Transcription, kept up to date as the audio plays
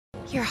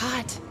You're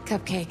hot,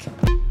 Cupcake.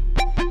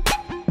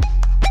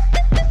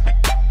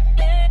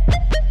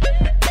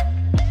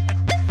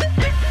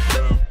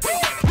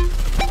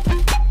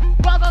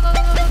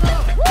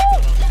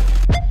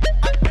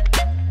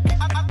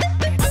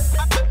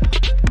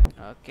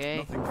 Okay.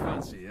 Nothing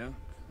fancy, yeah?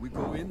 We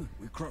go in,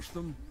 we crush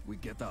them, we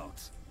get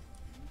out.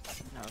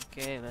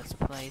 Okay, let's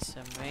play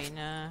some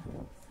Reyna.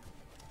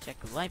 Check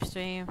the live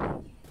stream.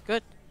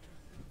 Good.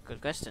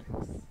 Good question.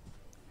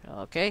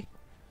 Okay.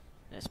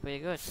 That's pretty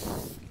good.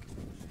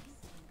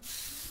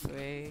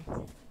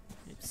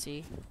 Let's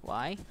see.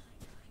 Why?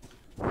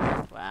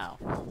 Wow.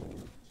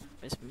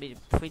 It's pretty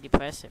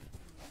impressive.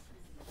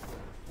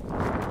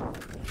 I'm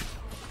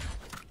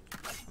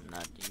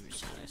not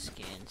using the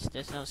skins.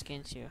 There's no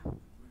skins here.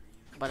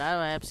 But I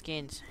don't have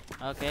skins.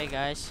 Okay,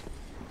 guys.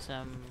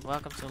 So,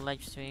 welcome to the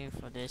live stream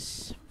for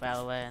this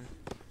Valorant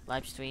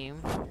live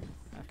stream.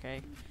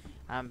 Okay.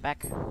 I'm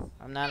back.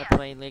 I'm not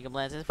playing League of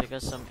Legends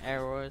because some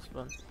errors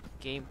from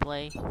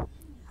gameplay.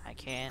 I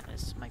can't.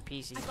 It's my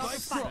PC.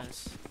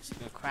 It's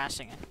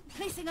crashing it.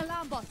 Placing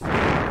alarm bot.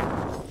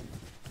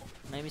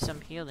 Maybe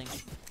some healing.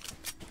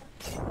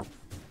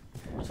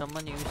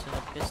 Someone using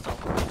a pistol.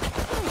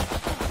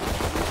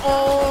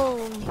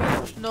 Oh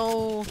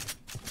no!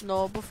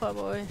 No, por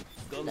favor.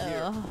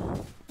 No.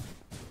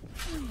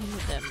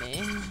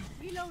 Ayúdame.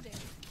 Reloading.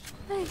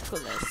 Ay,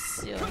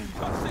 colación.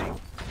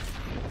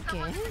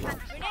 Okay.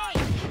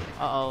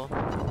 Uh-oh.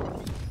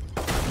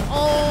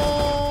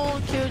 Oh!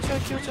 Kill.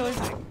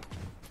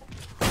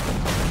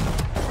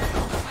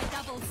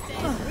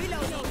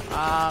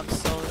 I'm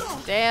so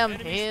damn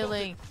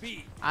healing.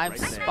 I'm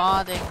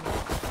spawning.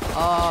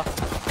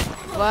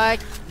 Right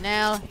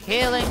now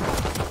healing.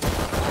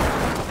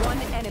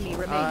 One enemy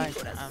remaining.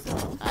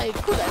 Ay,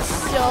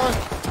 colación.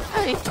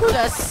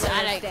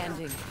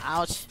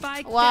 Ouch.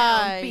 Spike Why?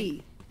 down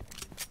B.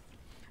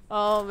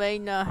 Oh,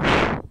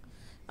 Reyna.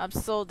 I'm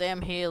so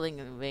damn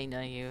healing,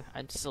 Reyna.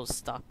 I'm so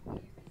stuck.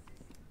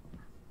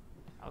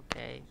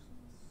 Okay.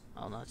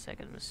 Hold on a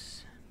second,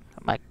 Miss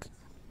Mike.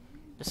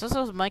 Is this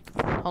a mic?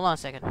 Hold on a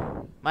second.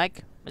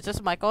 Mike, is this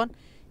a mic on?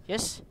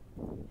 Yes.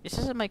 Is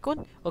this a mic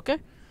on? Okay.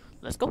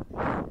 Let's go.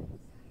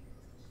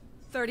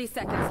 30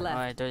 seconds left.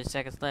 Alright, 30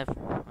 seconds left.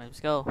 Let's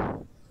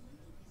go.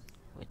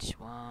 Which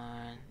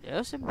one?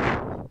 There's him.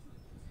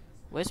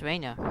 Where's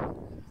Reyna?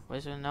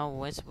 Where's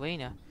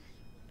Reyna?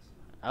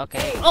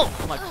 Okay. Oh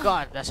my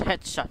god, that's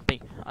headshot me.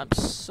 I'm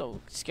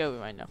so scared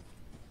right now.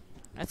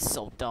 That's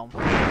so dumb.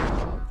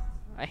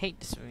 I hate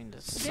this ring.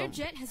 Their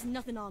jet has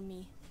nothing on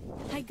me.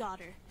 I got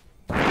her.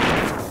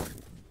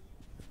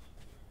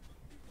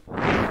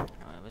 Alright,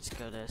 let's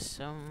go to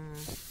some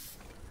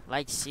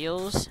light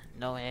seals,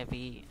 no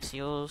heavy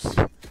seals.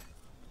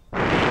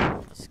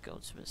 Let's go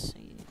to this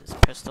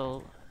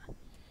pistol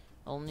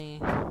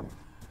only.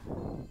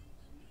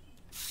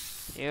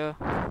 Here,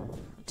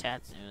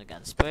 tats and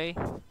gun spray.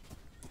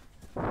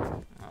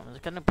 I'm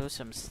gonna boost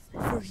some.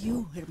 For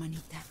you,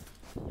 hermanita.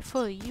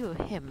 For you,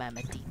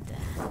 hermanita.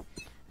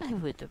 I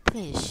would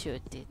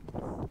appreciate it.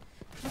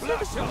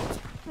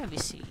 Let me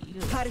see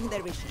you. Carrying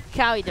their vision.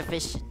 Carry the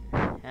vision.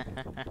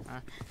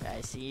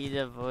 I see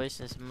the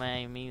voices,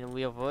 the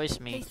real voice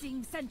me.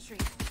 Placing sentry.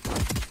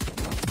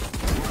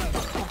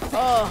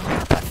 Oh,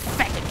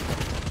 perfect.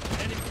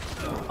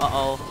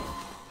 Uh-oh.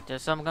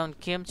 There's someone going to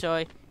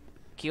Killjoy.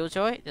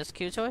 Killjoy? There's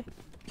Killjoy?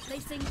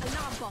 Placing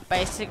alarm bot.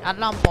 Basic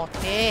alarm bot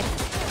here.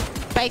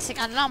 Basic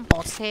alarm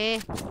bot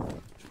here.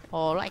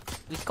 Alright,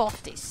 we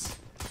got this.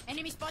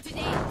 Enemy spotted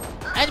A.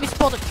 Enemy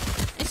spotted.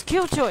 It's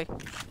Killjoy.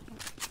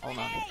 Hold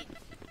on.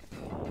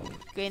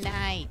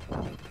 Grenade.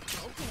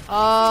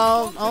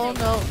 Oh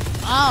no.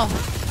 Oh.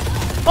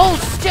 Oh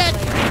shit.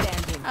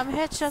 I'm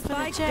headshot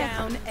from the jet.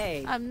 Down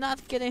A. I'm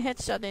not getting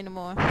headshot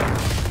anymore.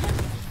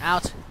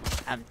 Out.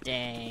 I'm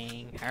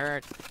dang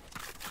hurt.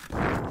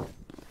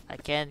 I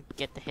can't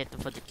get the hit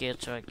for the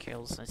Killjoy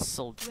kills. It's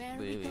so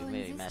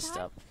really messed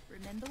up.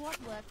 Remember what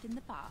worked in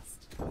the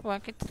past.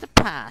 Work it to the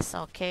past,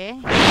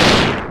 okay?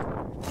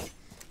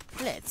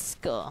 Let's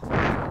go.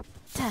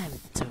 Time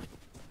to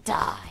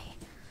die.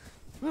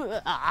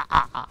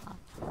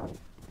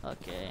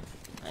 Okay,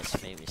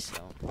 let's maybe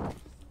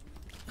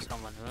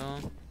someone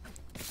room.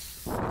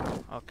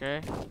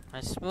 Okay,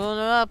 let's spoon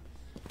her up.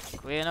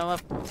 Clean her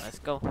up. Let's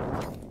go.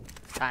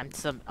 Time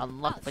to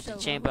unlock for the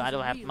chamber. I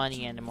don't have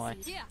money anymore.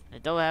 I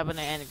don't have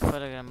any for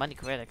the money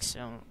credits.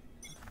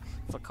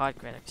 For card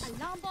credits.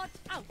 Alarm bot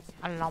out.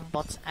 Alarm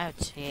bots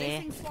out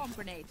here. Placing swamp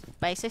grenade.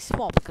 Basic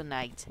swamp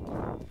grenade.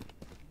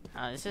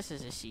 This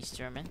is she's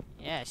German.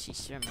 Yeah,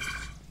 she's German.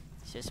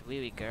 She's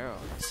really girl.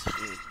 It's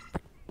really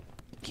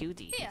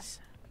cuties.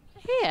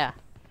 Here.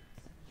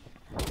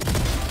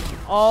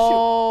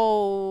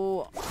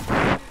 Oh.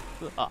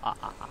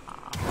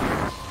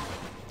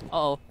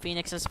 Uh-oh,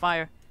 Phoenix is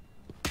fire.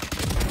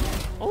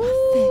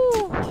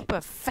 Oh,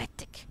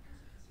 pathetic.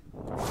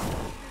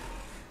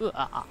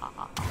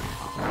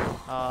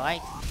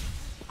 Alright.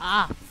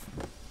 Ah.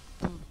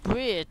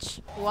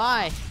 Bridge.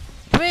 Why?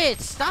 Bridge,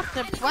 stop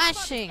the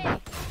flashing.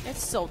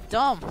 It's so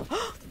dumb.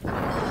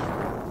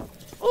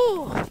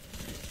 Ooh.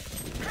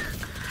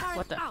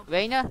 What the? Out.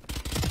 Reyna?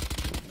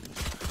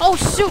 Oh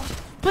shoot!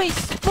 Please,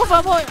 por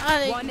favor.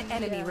 One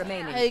enemy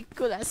remaining. Ay,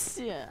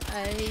 corazón.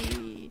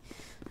 Ay.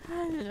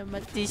 Ay, la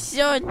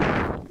maldición.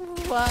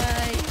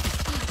 Why?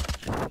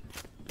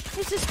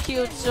 This is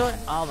cute, so.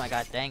 Oh my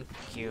god, thank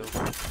you.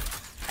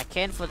 I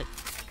can't for the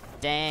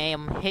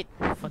damn hit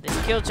for this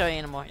killjoy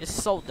anymore. It's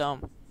so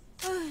dumb.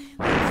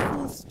 The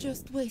fools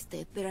just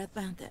wasted their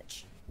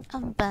advantage.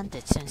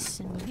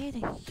 Bandages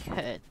really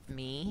hurt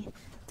me.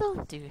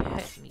 Don't do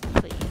hurt me,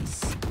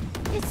 please.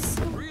 It's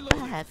so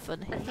bad for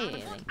the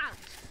healing.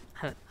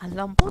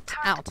 Alarm bot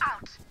out.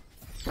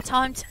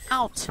 Time's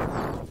out.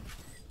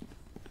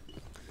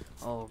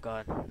 Oh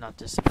god, not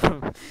this,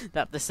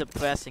 not this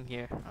suppressing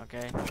here.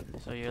 Okay,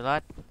 so you're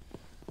not.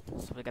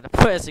 So we got a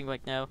pressing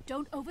right now.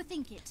 Don't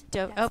overthink it.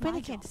 Don't That's open my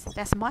it. job.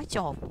 That's my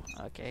job.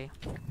 Okay.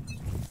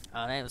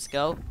 Alright, let's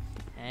go.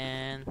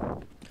 And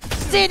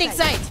standing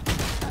sight.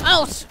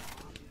 Out.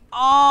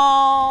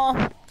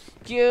 Oh,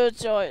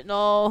 killjoy.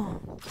 No.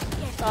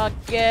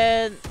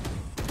 Again.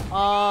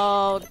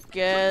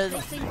 Again.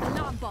 Placing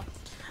alarm bot.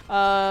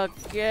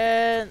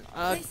 Again.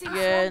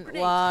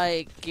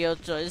 Why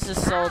killjoy? This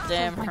is so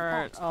damn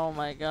hurt. Oh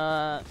my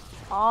god.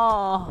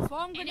 Oh.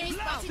 Swarm grenade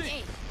spotted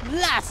A.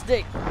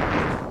 Plastic.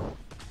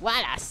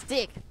 What a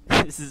stick.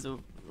 This is a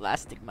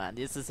plastic, man.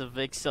 This is a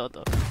big shot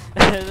though.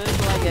 This is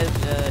like a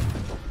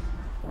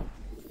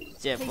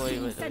jet boy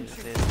with this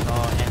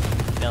called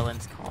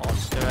villains called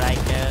like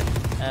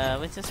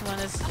which this one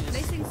is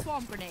Placing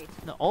swarm grenade.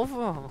 the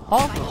hoverboard.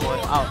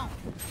 Oh,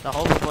 the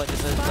hoverboard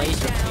is a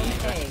laser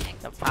beam.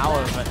 The power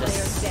of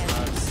this.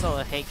 So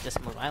I hate this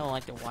move. I don't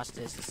like to watch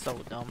this. It's so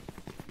dumb.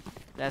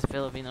 That's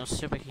Filipino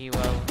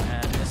superhero.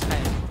 This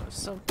kind of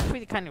so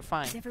pretty kind of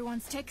fine. Is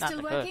everyone's tech Not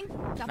still good. working?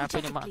 Double Not check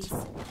pretty it, much.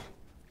 please.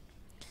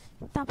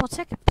 Double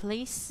check it,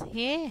 please.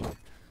 Yeah.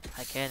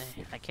 I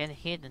can't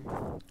hear them.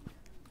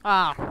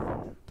 Ah,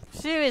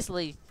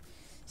 seriously,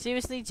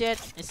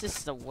 Jet. This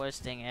is the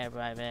worst thing ever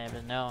I've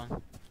ever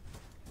known.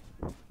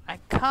 I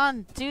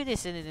can't do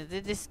this, and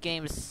this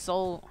game is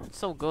so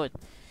good.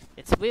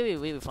 It's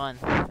really fun.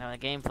 The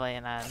gameplay,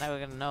 and I'm never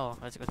gonna know.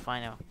 Let's go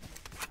find out.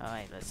 All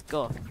right, let's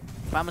go.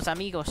 Vamos,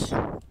 amigos.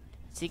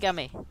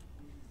 Sígame.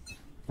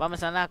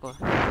 Vamos al lago.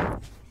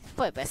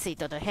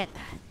 Puebecito de gente.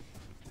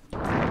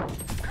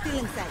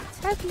 Feeling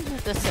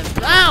sight.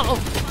 Ow!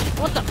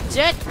 What the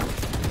Jet?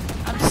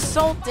 I'm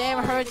so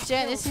damn hurt,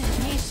 Jet. This is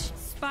niche.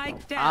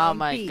 Spike down. Oh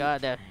my B.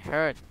 god, that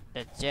hurt.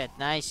 The Jet.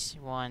 Nice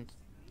one,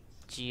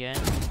 Gian.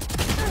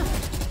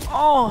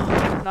 Oh,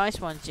 nice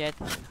one, Jet.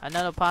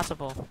 Another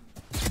possible.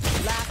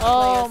 Last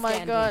Oh player my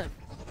standing. god.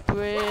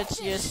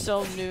 Bridge, you're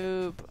so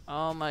noob.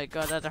 Oh my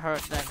god, that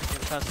hurt.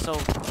 That's so.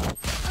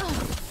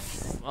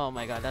 Oh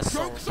my god, that's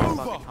so Joke's fucking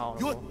over.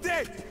 horrible. You're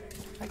dead.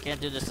 I can't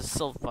do this. It's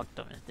so fucked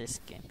up in this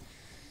game.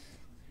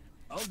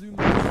 I'll do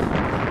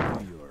my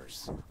do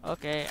yours.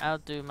 Okay, I'll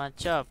do my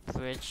job,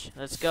 Bridge.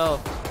 Let's go.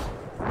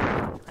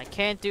 I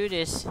can't do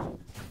this.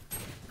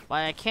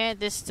 But I can't.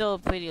 This still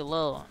pretty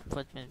low.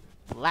 Put me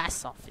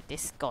blast off it.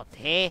 This got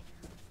here.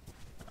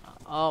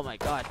 Oh my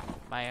god.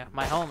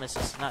 My home is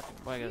just not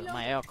regular.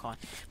 My aircon.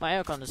 My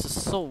aircon is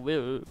just so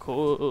really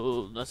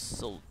cool. That's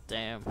so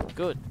damn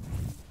good.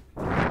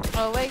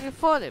 Oh, wait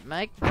for it,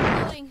 Mike.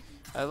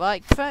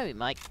 Alright, very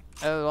Mike.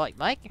 Alright,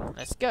 Mike.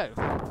 Let's go.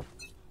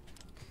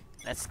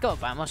 Let's go,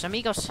 vamos,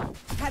 amigos.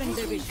 Cutting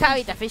their vision.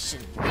 Carry the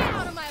vision. Get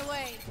out of my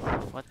way.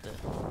 What the?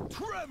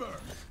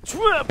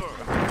 Trevor!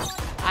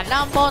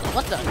 Alarm bot.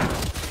 What the?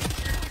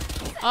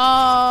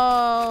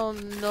 Oh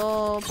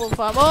no, por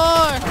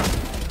favor.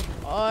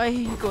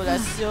 Ay,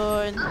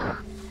 corazón.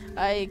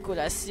 Ay,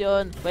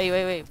 corazón.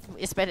 Wait.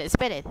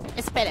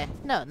 Espere.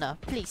 No.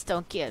 Please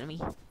don't kill me.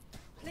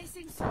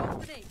 Placing swarm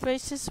grenade.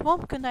 Precious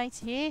swamp grenades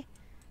here.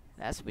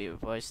 That's weird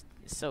voice.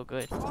 It's so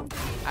good. Swarm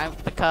grenade.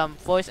 I've become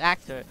voice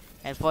actor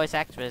and voice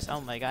actress.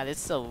 Oh my god, it's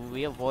so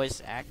real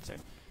voice actor.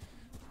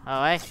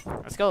 Alright,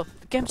 let's go.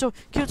 Kill.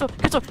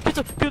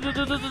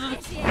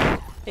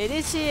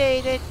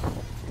 Initiated.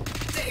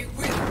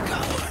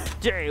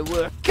 They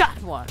will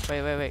got one.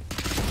 Wait.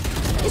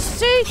 It's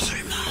safe.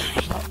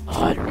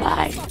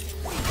 Alright.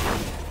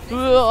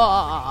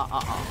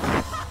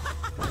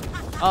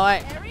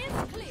 Alright. Area's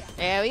clear.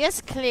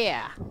 Area's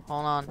clear.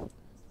 Hold on.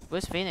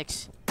 Where's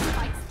Phoenix?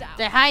 Lights down.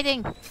 They're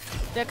hiding.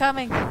 They're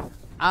coming.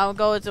 I'll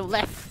go to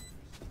left.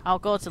 I'll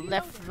go to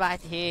left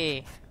right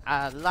here.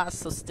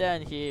 Lots to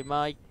stand here,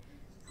 Mike.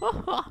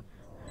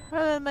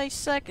 My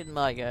second,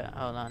 Mike.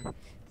 Hold on.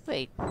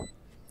 Wait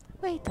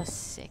a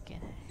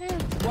second.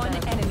 One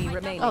enemy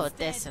remaining. Oh,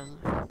 there's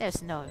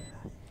no.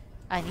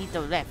 I need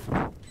the left.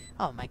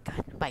 Oh my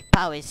god, my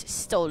power is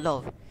so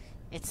low.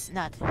 It's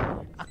not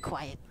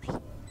quietly.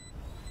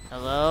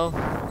 Hello?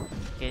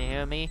 Can you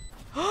hear me?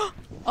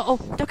 Oh,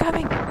 they're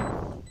coming!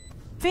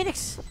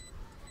 Phoenix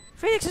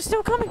is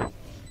still coming!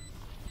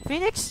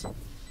 Phoenix?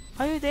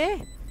 Are you there?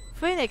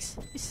 Phoenix,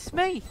 this is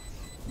me!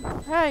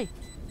 Hey!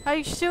 Are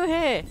you still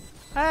here?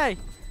 Hey!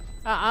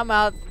 I'm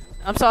out.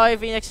 I'm sorry,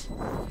 Phoenix.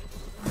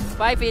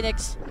 Bye,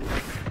 Phoenix.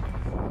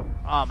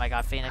 Oh my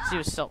god, Phoenix, you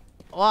were so...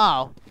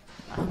 Wow!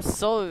 I'm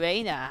so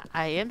Reyna.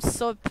 I am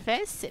so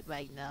passive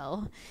right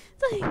now.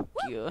 Thank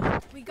you.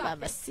 We got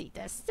this.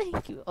 Mamacitas,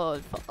 thank you all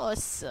for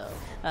also.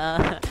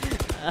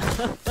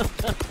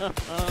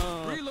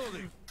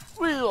 Reloading.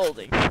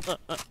 Reloading.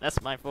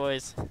 That's my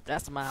voice.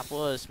 That's my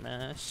voice,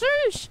 man.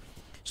 Sheesh.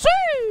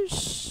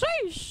 Sheesh.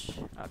 Sheesh.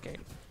 Okay.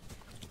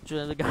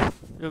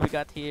 What we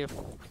got here?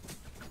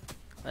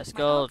 Let's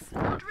go.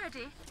 Not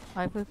ready.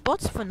 My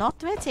bots for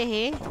not ready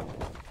here.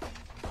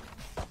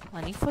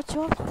 Money for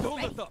job.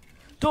 Don't let up.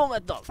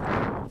 Tomato.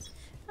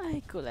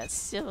 Ay,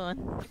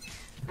 colación.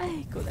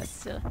 Ay,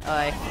 colación.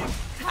 Ay.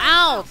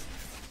 Out!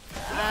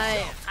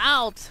 Ay,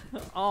 out!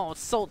 Oh,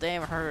 it's so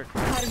damn hurt.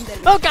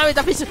 Oh, carry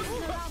the fish!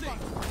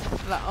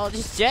 Oh,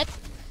 this Jet?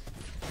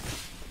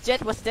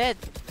 Jet was dead.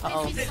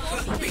 Uh-oh.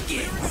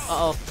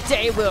 Uh-oh.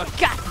 They will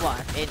got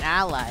one in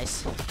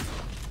allies.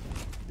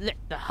 Let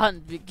the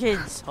hunt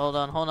begins. Hold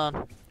on, hold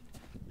on.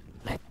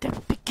 Let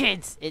them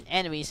begins in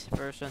enemies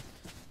version.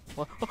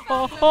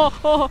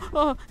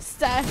 Oh,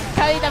 Star,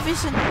 carry the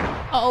vision.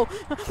 Uh oh.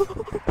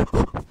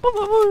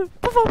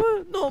 Por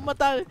favor, no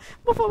matar.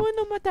 Por favor,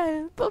 no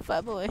matar. Por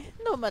favor,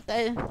 no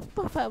matar.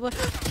 Por favor.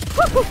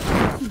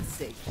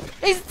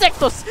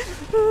 Insectos.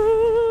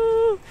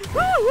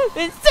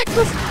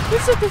 Insectos.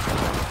 Insectos.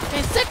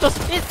 Insectos.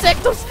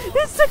 Insectos.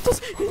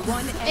 Insectos.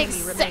 One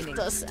enemy remaining.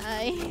 Insectos.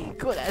 Ay,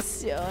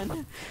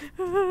 corazón.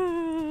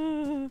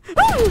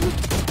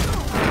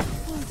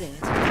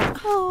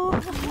 Oh,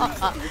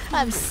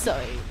 I'm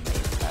sorry.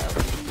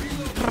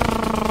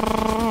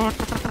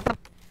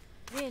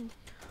 Wind.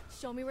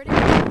 Show me where to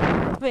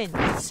go. Win,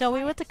 show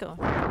me where to go.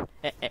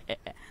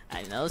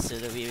 I know,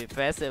 should be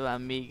impressive,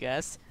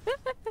 amigas.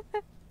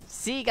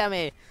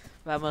 Sígame.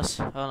 Vamos,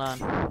 hold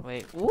on.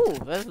 Wait, ooh,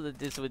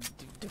 this with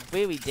the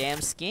very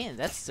damn skin.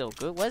 That's so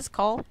good. What's it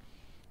called?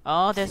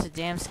 Oh, there's a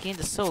damn skin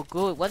that's so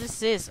good. What is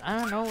this? I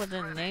don't know what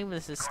the name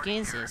of the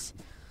skins is.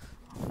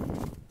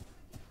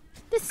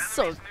 This is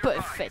so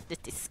perfect,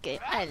 this game.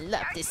 I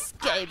love this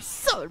game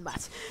so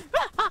much.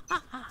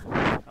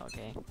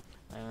 Okay.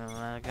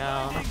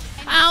 Go.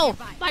 Ow!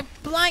 My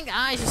blind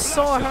eyes are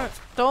so hurt.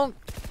 Don't.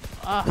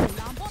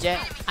 Jet.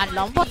 And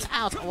Lombot's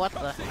out. What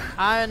the?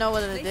 I don't know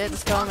what it did.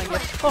 It's coming.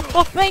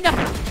 Oh, Reyna!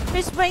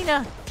 It's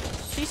Reyna!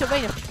 She's a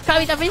Reyna.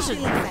 Carry the vision!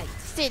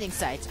 Stealing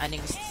sights. I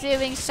need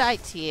stealing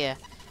sights here.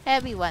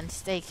 Everyone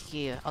stay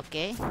here,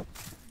 okay?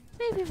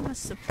 Maybe more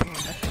support.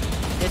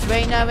 It's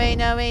Reyna,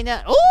 Reyna,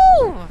 Reyna.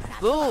 Ooh!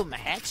 Boom!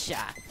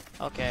 Headshot.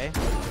 Okay.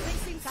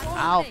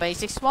 Ow,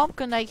 basic swamp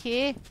connect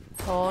here.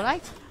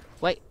 Alright.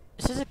 Wait,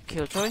 is this a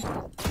killjoy?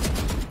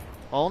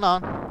 Hold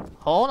on.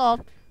 Hold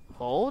on.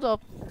 Hold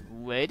up.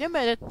 Wait a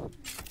minute.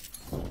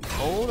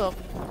 Hold up.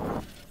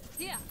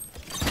 Here.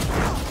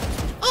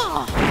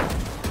 Oh!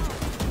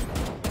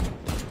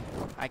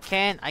 I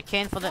can't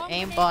for the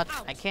aimbot.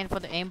 I can't for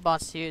the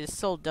aimbots here. It's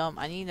so dumb.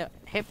 I need a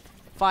hip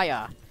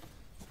fire.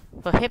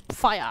 For hip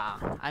fire.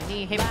 I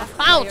need hip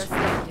out!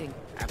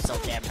 I'm so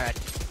damn hurt.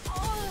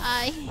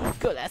 Ay,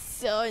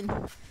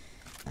 corazón.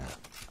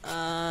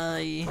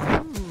 Ay.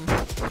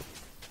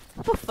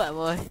 Por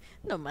favor,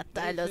 no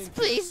matarlos,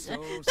 please. No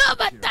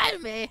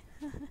matarme.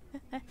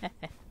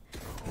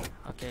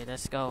 Okay,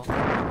 let's go.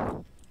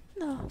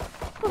 No,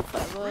 por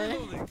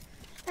favor.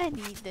 I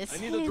need this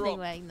healing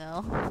right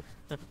now.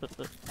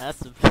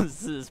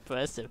 This is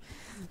impressive.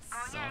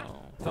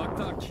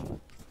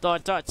 So,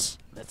 touch.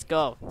 Let's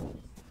go.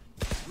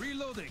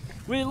 Reloading.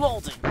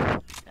 Reloading.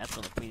 That's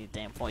gonna be the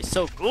damn point.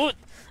 So good.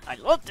 I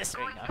love this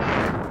right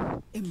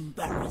now.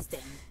 Embarrass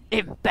them.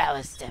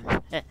 Embarrass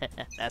them.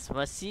 That's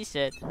what she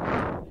said.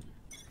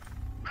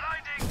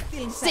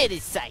 City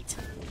sight.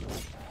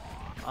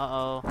 Uh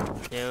oh.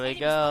 Here we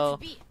go.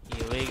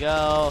 Here we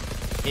go.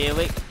 Here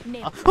we.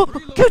 Oh,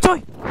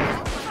 Killjoy!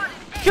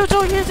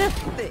 Killjoy, here's it.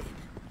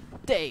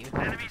 They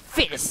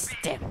finish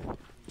them.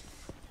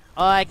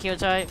 Alright,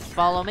 Killjoy,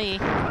 follow me.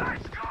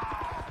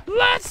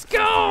 Let's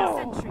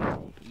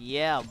go!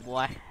 Yeah,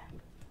 boy.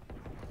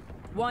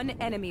 One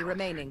enemy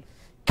remaining.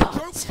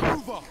 God.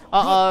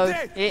 Uh-oh.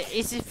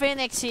 It's a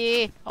Phoenix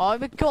here. Oh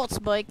my God,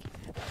 Spike.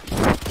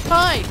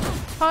 Hi!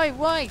 Hi,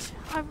 wait!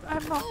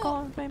 I'm not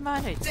going to be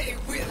managed.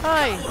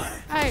 Hi!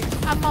 Hey,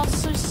 I'm on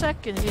 2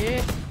 seconds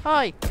here.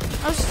 Hi!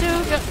 I'm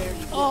still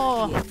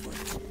oh!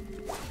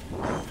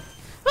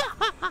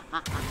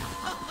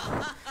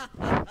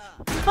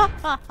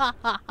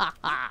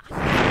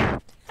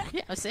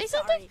 Yeah, say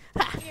something?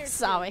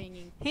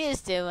 Sorry. Here's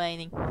still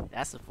raining.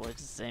 That's the voice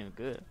the same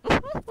good.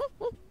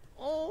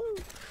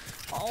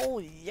 Oh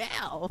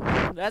yeah,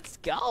 let's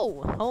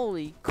go!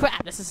 Holy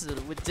crap, this is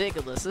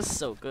ridiculous. This is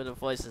so good of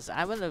voices.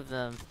 I would have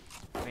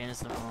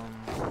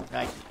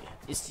like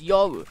it's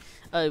your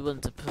I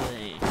want to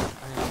play. I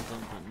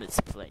don't want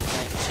to play.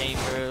 Like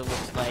Chamber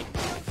looks like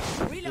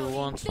you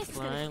want to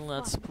play,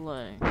 let's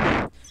play.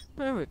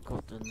 Very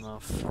good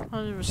enough.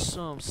 I'm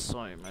so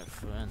sorry, my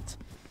friend.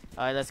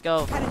 Alright, let's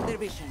go.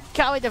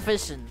 Carry the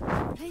vision.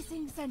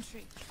 Placing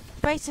sentry.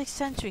 Basic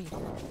sentry.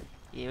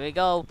 Here we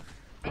go.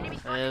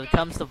 Here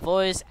comes the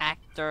voice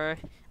actor.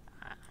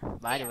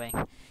 By the way,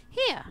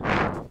 here.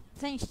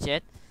 Thanks,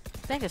 Jet.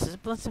 think this is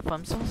blitzing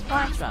from some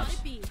spy traps.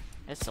 Spot B.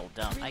 It's so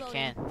dumb. I Reloading.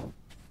 can't.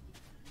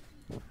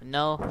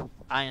 No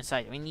iron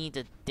sight. We need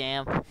the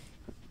damn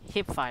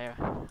hip fire.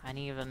 I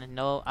need even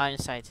no iron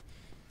sight.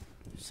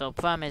 So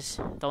promise,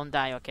 don't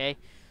die, okay?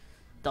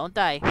 Don't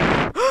die.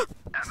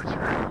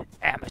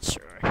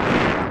 Amateur.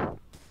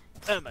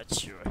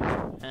 Amateur.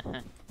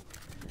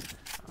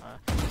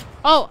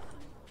 Oh!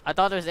 I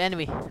thought it was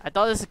enemy. I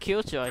thought it was a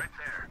killjoy.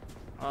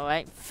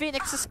 Alright,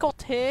 Phoenix is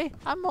got here.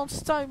 I'm on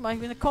stone,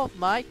 mate, in the cop,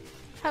 mate.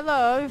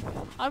 Hello.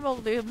 I'm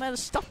on the metal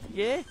stuff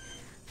here.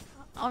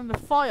 On the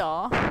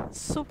fire.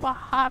 Super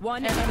hot.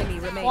 One enemy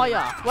remaining.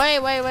 Fire.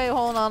 Wait,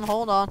 hold on.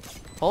 Hold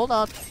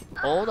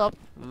up.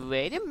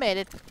 Wait a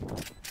minute.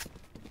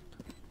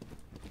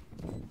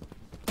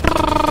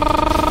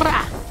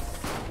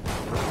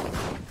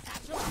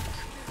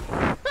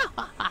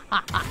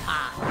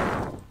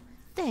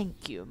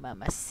 Thank you,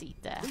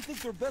 mamacita. They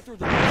think they're better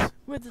than us.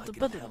 Where did the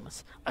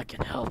bananas? I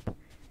can help.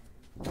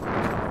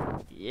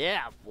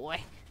 Yeah,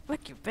 boy.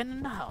 Rick, you've been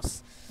in the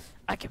house.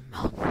 I can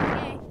melt.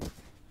 Okay.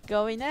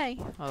 Going A.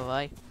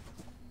 Alright.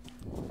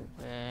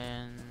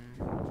 And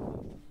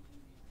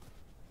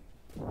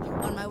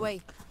On my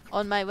way.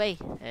 on my way.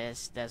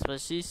 Yes, that's what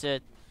she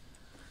said.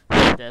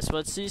 That's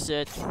what she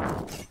said.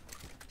 Oh,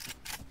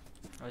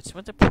 it's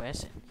with the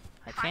present.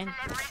 I can't.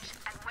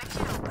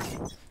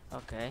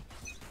 Okay.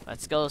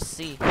 Let's go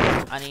C.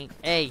 I mean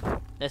A.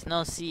 There's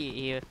no C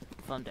here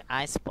from the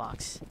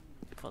icebox.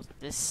 Because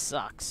this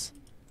sucks.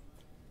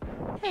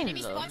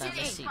 Hello,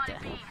 mamacita.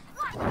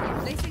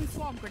 Placing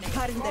swarm grenade.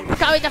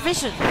 Carry the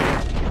vision!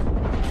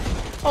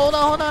 Hold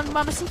on,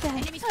 mamacita.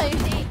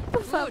 Hey,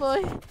 por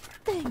favor.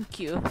 Thank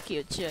you,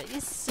 Killjoy.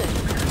 It's so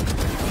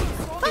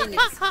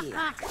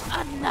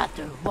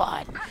another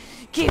one.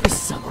 Give me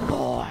some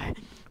more.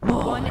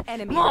 One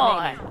enemy More.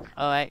 remaining.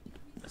 Alright.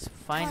 Let's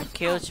find the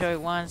Killjoy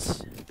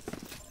once.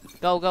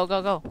 Go.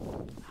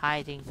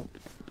 Hiding.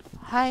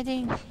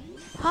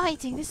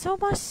 There's so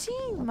much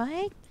scene,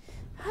 mate.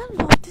 I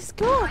love this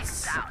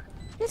goods.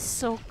 It's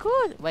so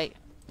good. Wait,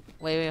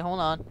 hold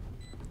on.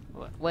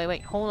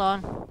 Wait, hold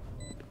on.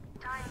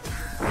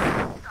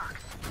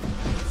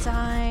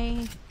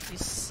 Die.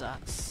 This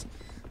sucks.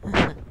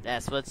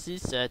 That's what she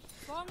said.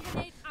 Swarm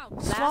grenade out.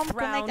 Last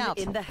round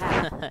in the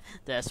half.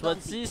 That's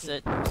what she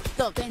said.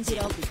 Don't Spend it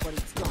all before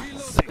it's gone.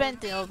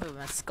 spend it over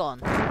when it's gone.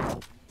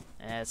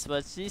 That's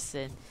what she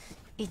said.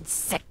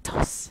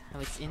 Insectos. Oh,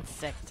 it's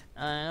insect.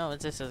 I don't know.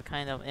 It's just a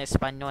kind of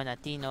Espanol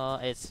Latino.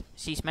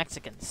 She's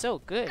Mexican. So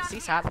good.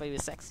 She's hot, baby,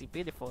 sexy,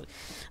 beautiful.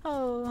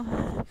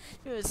 Oh,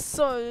 you're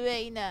so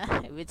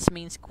Reyna, which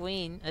means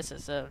queen. This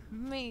is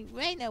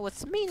Reyna.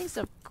 What's meanings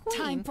of queen?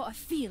 Time for a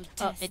field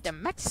test. In the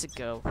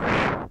Mexico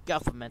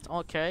government.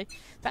 Okay,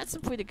 that's a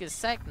pretty good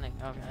segment.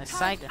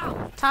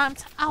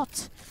 Time's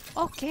out.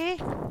 Okay.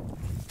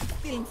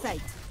 Feeling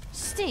sight.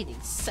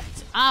 Stealing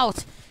set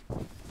out.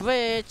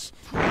 Bridge,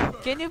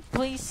 can you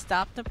please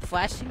stop the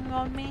flashing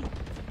on me?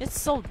 It's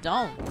so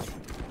dumb.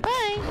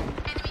 Bye.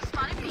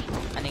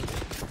 I think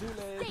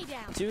Stay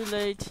down. too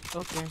late.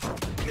 Okay.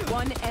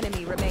 One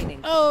enemy remaining.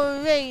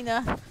 Oh,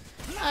 Reyna,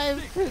 I'm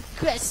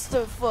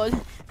Christopher.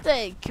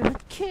 Thank you for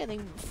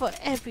killing for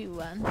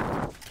everyone.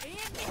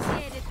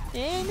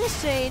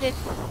 Initiated.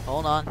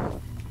 Hold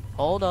on.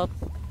 Hold up.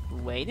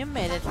 Wait a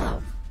minute.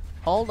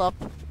 Hold up.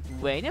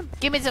 Wait a.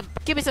 Give me some.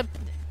 Give me.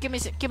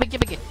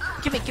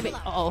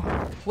 Uh-oh.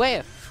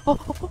 Where?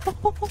 Area's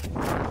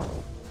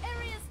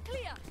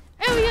clear.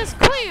 Area's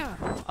clear.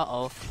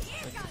 Uh-oh.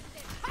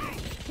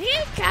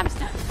 Here comes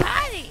the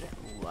party.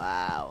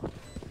 Wow.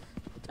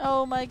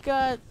 Oh my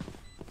god.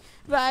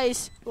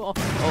 Rise. Oh,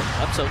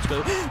 I'm so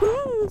scared.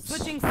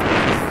 Switching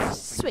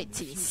sides.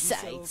 Sweaty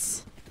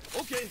sides.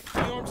 Okay,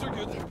 my arms are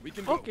good. We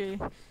can go. Okay.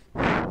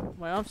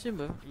 My arms can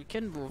move. You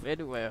can move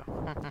anywhere.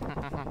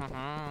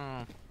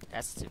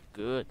 That's too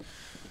good.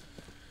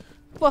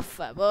 Por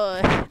favor,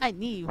 I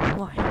need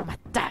more.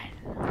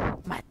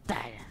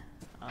 Matar.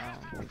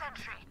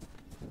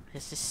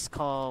 This is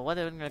called, what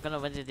are we gonna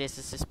render this?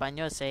 Is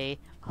Espanol say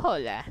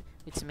hola,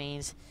 which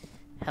means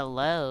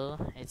hello.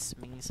 It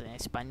means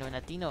Espanol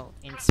Latino.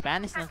 In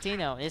Spanish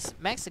Latino is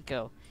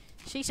Mexico.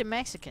 She's a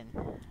Mexican.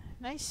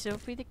 Nice, so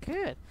pretty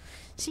good.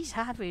 She's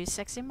hot, very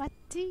sexy,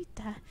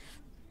 matita.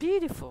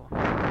 Beautiful.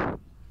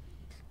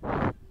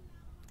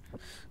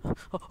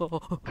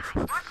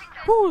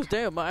 Oh,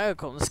 damn, my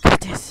aircon is good.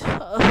 This.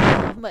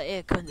 My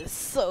aircon is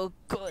so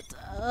good.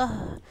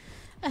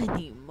 I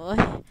need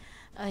more.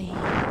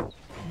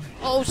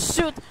 Oh,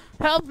 shoot!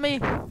 Help me!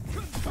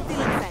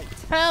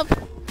 Help!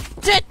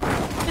 Jet!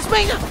 It's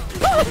Reyna!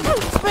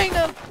 It's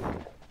Reyna!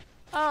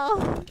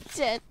 Oh,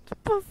 Jet,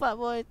 por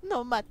favor,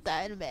 no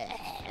matarme.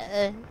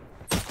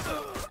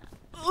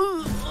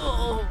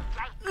 Oh.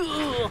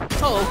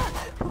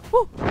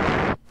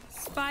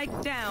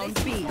 Spike down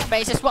B.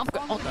 Basic swamp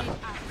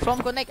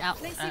swamp connect out.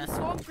 Placing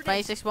swarm grenade.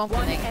 Basic swamp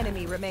One connect.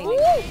 enemy remaining.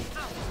 Woo!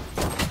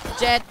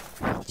 Jet.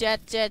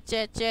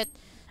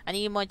 I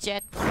need more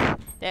jet.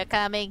 They're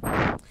coming.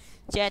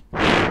 Jet.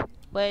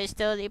 We're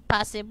still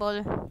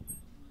impossible.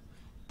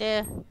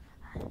 They're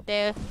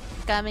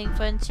coming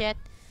from jet.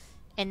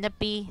 in the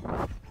B.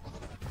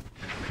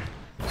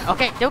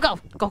 Okay, there we go.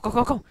 Go, go,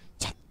 go, go.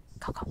 Jet,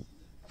 go, go.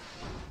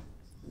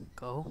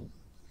 Go.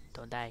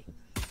 Don't die.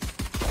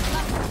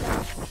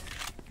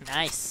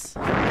 Nice.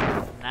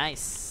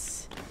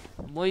 Nice.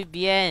 Muy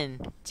bien,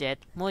 Jet.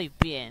 Muy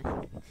bien.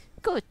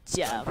 Good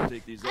job.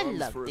 Take these I arms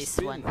love for a this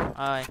spin. one.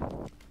 Alright.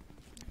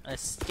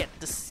 Let's get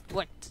this.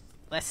 What?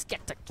 Let's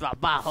get the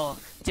trabajo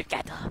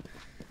together.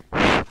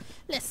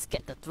 Let's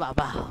get the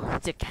trabajo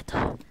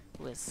together.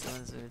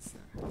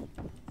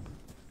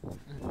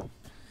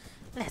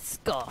 Let's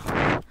go.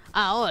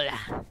 Ahora.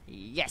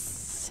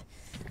 Yes.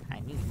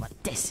 I need what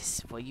this is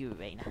for you,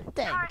 Reyna.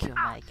 Thank you,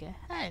 Micah.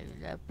 I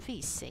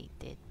appreciate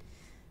it.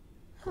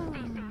 I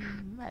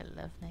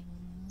love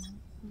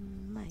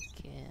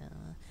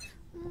Michael.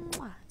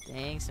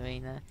 Thanks,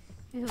 Reyna.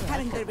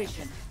 Cutting their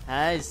vision.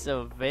 I'm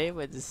so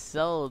favorite. It's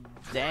so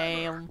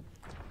damn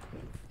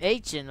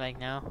ancient right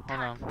now. Hold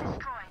on.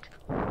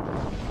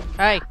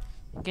 Hey,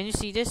 can you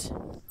see this?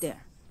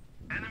 There.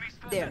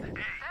 There.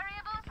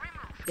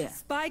 There.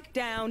 Spike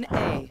down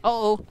A. Uh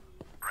oh.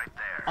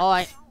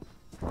 Alright.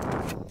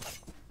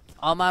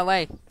 On my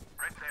way.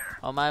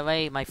 On my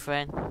way, my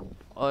friend.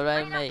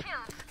 Alright, mate.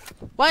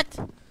 What?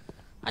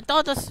 I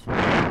thought this.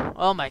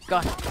 Oh my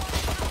god.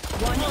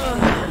 One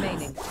enemy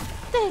remaining.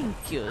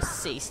 Thank you,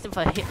 sister,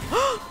 for here.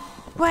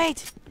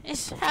 Wait,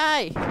 it's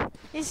high.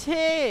 It's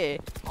here.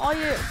 Oh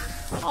yeah.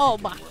 Oh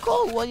my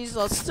god, what is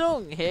so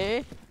strong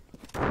here?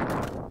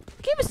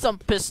 Give me some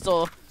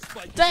pistol.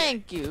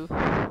 Thank you.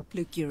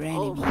 Look your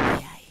enemy in the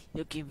eye.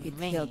 Look at It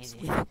me. helps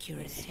with It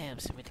accuracy.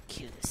 helps with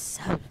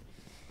accuracy.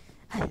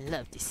 I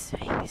love this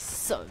ring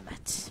so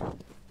much.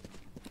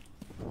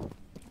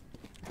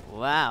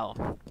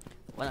 Wow.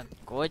 What a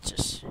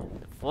gorgeous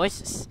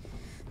voices.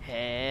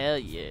 Hell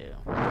yeah.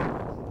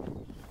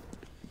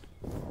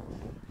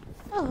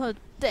 Oh,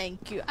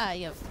 thank you. I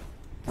am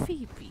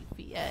Phoebe.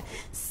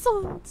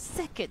 So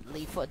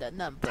secondly for the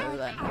number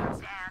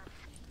one.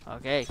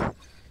 Okay.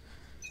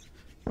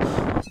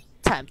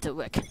 Time to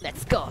work.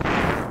 Let's go.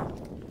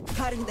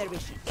 Cutting their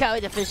vision. Carry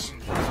the fish.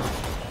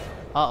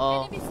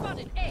 Uh-oh. Enemy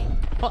spotted. A.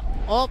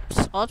 Oh,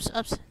 oops.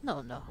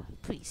 No,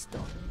 please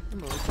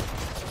don't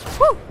move.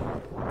 Woo!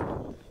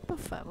 Por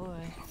favor,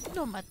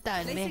 no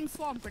matarme. Placing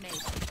swarm grenade.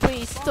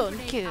 Please Swarm don't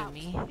grenade kill out.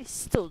 me.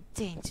 It's so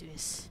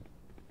dangerous.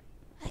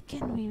 I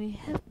can really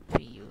help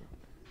you,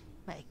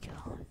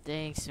 Michael.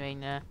 Thanks,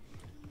 Reyna.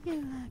 You're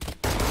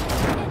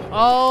welcome.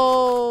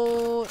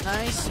 Oh,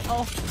 nice.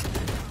 Oh.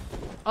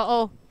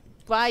 Uh-oh.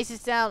 Price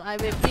is down. I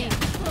repeat.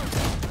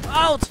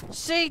 Out!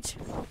 Siege!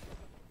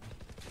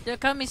 They're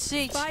coming,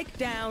 siege. Spike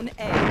down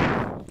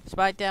A.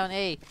 Spike down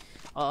A.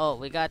 Uh oh,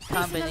 we got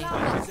company.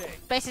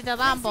 Basic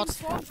alarm bots.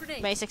 Swarm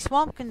grenade. Basic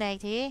swamp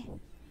grenade here.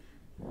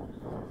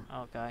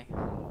 Okay.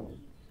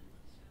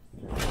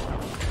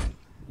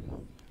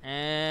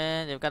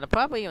 And they've got a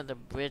property on the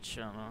bridge.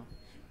 I don't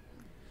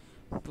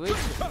know. Bridge.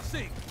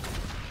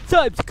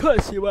 Time to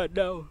cuss you right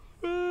now.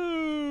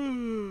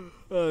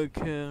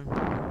 Okay.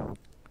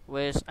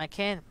 Where's I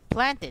can't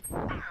plant it.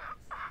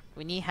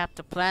 We need have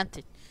to plant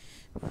it.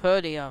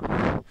 Hurry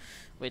up.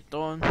 We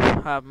don't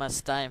have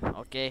much time,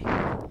 okay?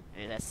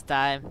 It's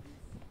time.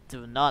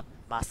 Do not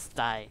must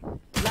die.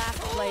 Last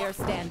player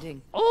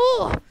standing.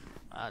 Oh!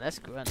 Wow, that's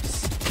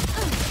grunts.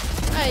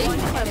 Hey, One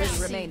I enemy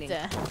received remaining.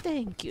 that.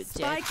 Thank you, Jack.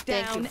 Spike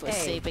Thank you down for A.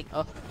 saving.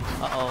 Oh,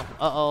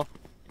 uh-oh.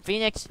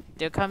 Phoenix,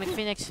 they're coming,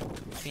 Phoenix.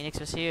 Phoenix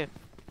was here.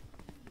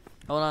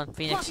 Hold on,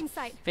 Phoenix. Blocking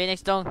sight.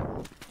 Phoenix,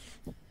 don't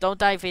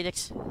die,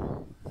 Phoenix.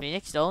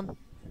 Phoenix, don't.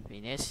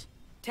 Phoenix.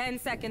 10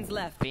 seconds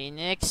left.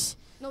 Phoenix.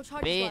 No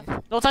charges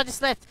left. No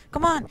charges left.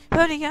 Come on,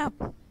 hurry up.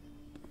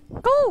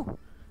 Go!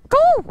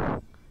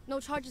 Go! No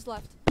charges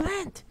left.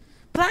 Plant!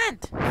 No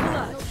charges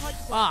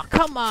left. Oh,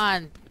 come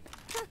on.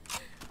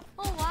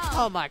 Oh wow.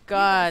 Oh my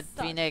god,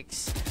 suck.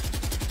 Phoenix.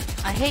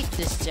 I hate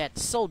this jet.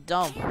 So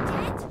dumb.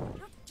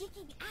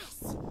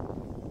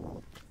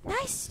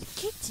 Nice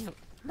kicked you.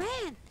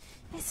 Man,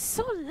 I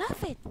so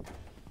love it.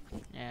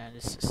 Yeah,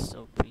 this is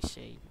so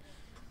appreciated.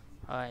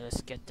 Alright,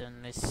 let's get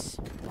done this.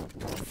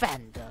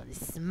 Vandal,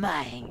 this is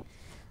mine.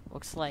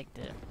 Looks like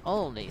the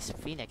only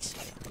Phoenix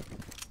here.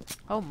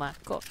 Oh my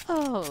god.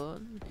 Oh,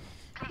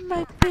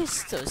 my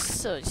pistol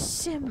so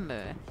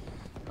shimmer.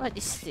 What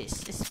is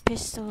this? This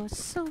pistol is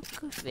so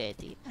good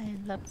ready. I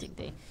love it.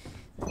 They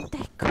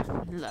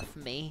could love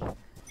me.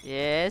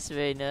 Yes,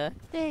 Reyna.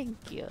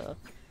 Thank you.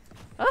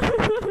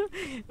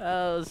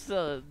 Oh,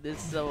 so this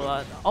is so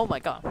hard. Oh my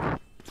god.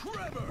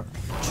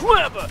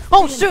 Trevor!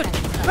 Oh shoot!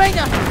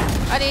 Reyna!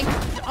 I need.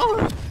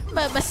 Oh,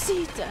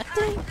 Mamacita!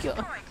 Thank you.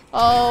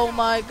 Oh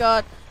my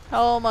god!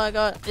 Oh my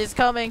god! It's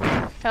coming!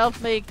 Help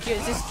me!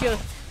 This kill!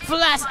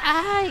 Flash!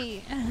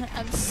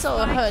 I'm so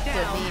hurt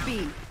to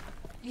me.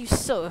 You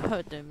so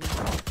hurt to me.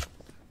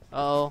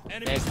 Oh,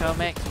 they're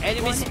coming!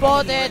 Enemy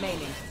spotted!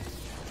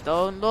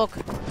 Don't look!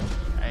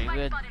 I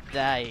will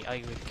die.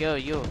 I will kill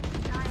you.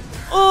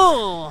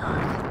 Oh!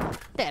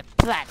 That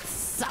plant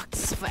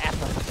sucks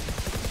forever.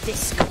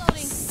 This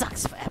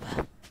sucks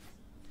forever.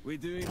 We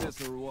doing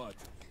this or what?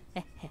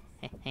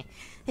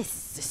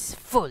 This is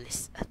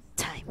fullest of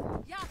time.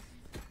 Yeah.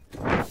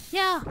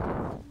 Yeah.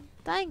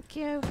 Thank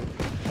you.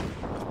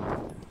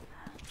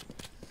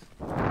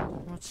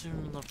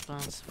 Watching the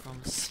plants from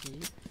the sea.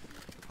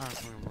 I've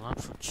been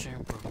lots of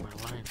chamber of my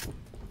life.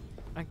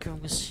 I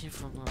can see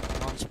from the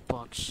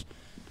lunchbox.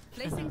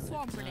 Placing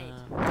swarm grenade.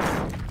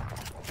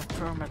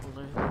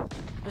 Permanently.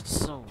 It's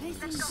so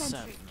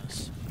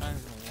sadness. I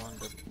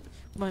wonder.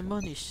 My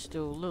money's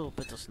still a little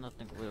bit. There's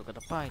nothing we're gonna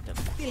buy them.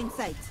 Feeling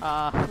sight.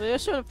 We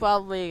should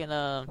probably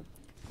gonna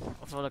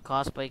for the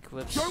cosplay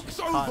groups. Joke's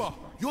over!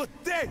 You're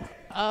dead!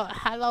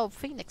 Hello,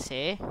 Phoenix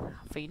here.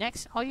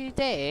 Phoenix, are you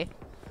there?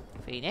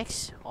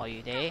 Phoenix, are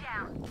you there?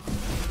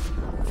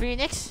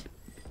 Phoenix,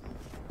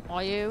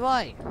 are you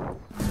right?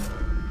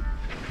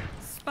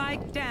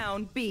 Spike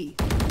down B.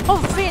 Oh,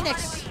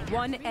 Phoenix!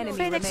 One enemy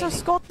Phoenix remaining.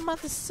 has got my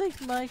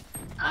deceit, mate.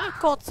 I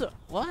got to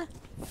what?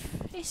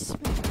 It's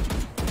me.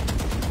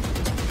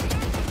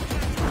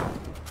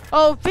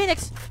 Oh,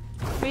 Phoenix!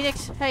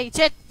 Phoenix, hey,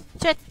 Jet,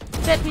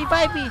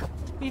 revive me!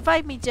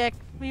 Revive me, Jack!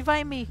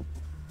 Revive me!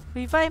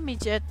 Revive me,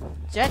 Jet!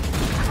 Jet!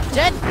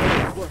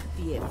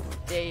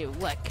 There you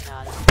work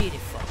out,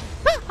 beautiful.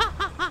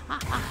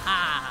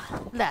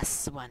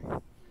 Last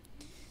one.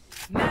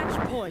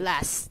 Match point.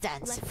 Last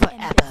dance Let's end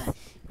forever. this.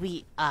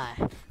 We are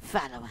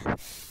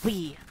Valorant.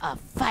 We are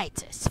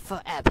fighters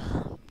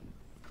forever.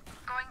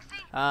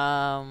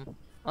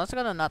 Let's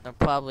go to nothing.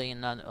 Probably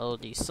not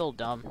OD. So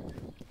dumb.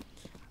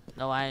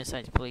 No iron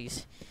sights,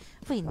 please.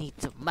 We need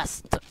to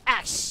master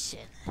action.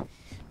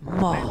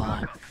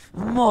 More.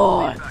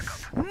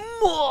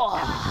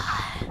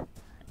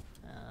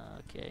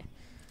 Okay.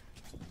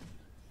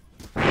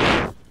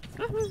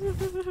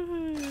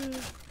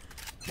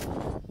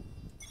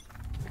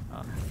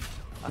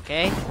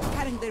 Okay.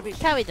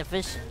 Carry the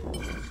vision.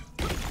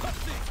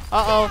 Uh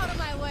Out of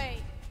my way.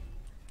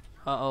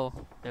 oh.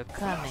 They're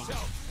coming.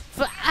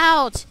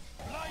 Out!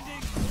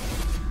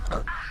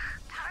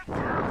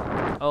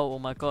 Oh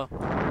my god.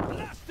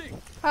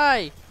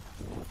 Hi!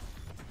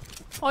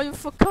 Are you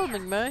for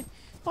coming, man?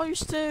 Are you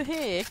still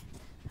here?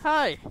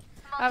 Hi!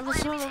 I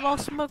was on the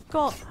lost my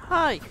god.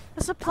 Hi!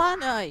 There's a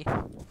planet!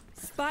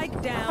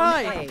 Spike down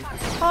Hi! A.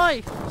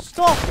 Hi!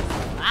 Stop!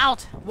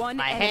 Out! One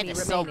My enemy head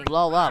is remaining. so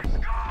blow up.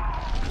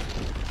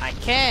 I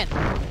can't!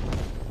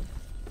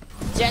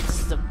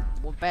 Jet's the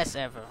best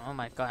ever. Oh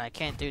my god, I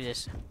can't do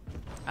this.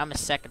 I'm a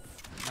second.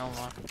 No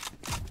more.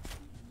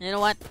 You know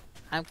what?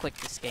 I'm quit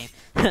this game.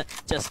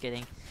 Just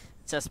kidding.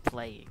 Just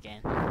play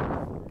again.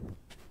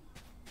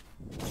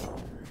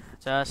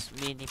 Just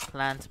mini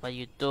plans, but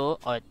you do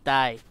or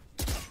die.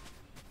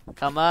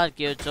 Come on,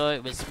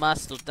 Killjoy, we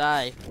must to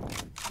die.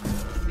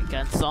 We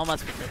can so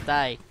much with the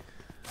die.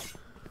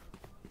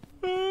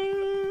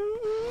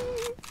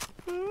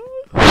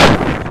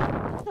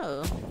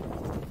 Oh.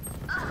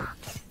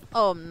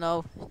 Oh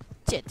no,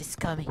 Jet is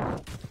coming.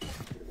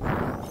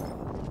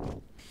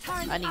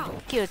 I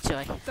need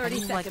Killjoy. 30 I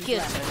need more seconds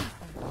Killjoy.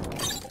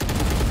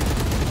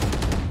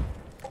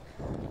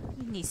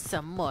 We need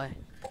some more.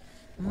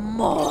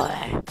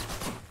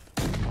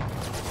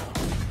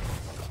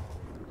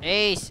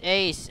 Ace.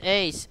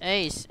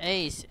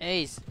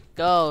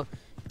 Go.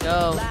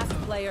 Last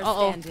player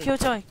standing.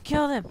 Killjoy,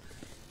 kill him.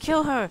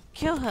 Kill her.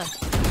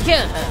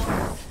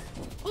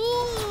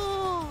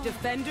 Ooh.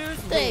 Defenders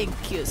win.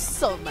 Thank you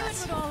so Knew much.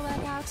 it would all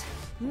work out.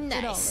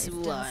 Nice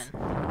always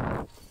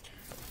one.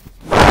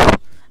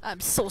 I'm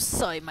so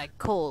sorry my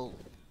coal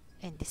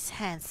and his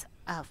hands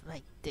out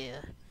right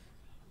there.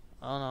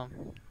 Oh no.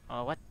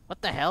 Oh what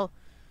the hell?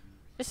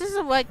 This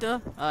isn't right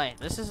though. Alright,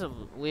 this is a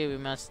really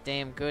much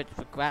damn good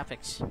for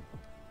graphics.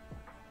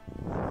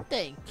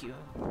 Thank you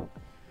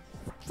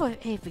for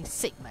having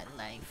saved my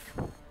life.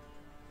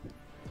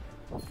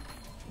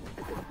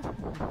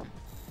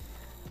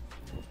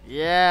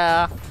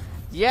 Yeah.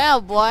 Yeah,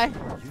 boy.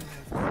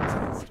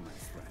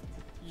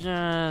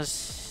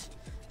 Yes.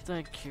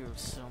 Thank you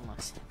so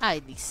much. I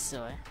did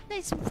so.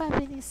 Nice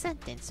 5-minute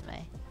sentence,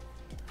 man.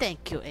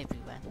 Thank you,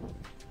 everyone.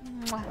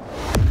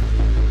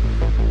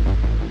 Mwah.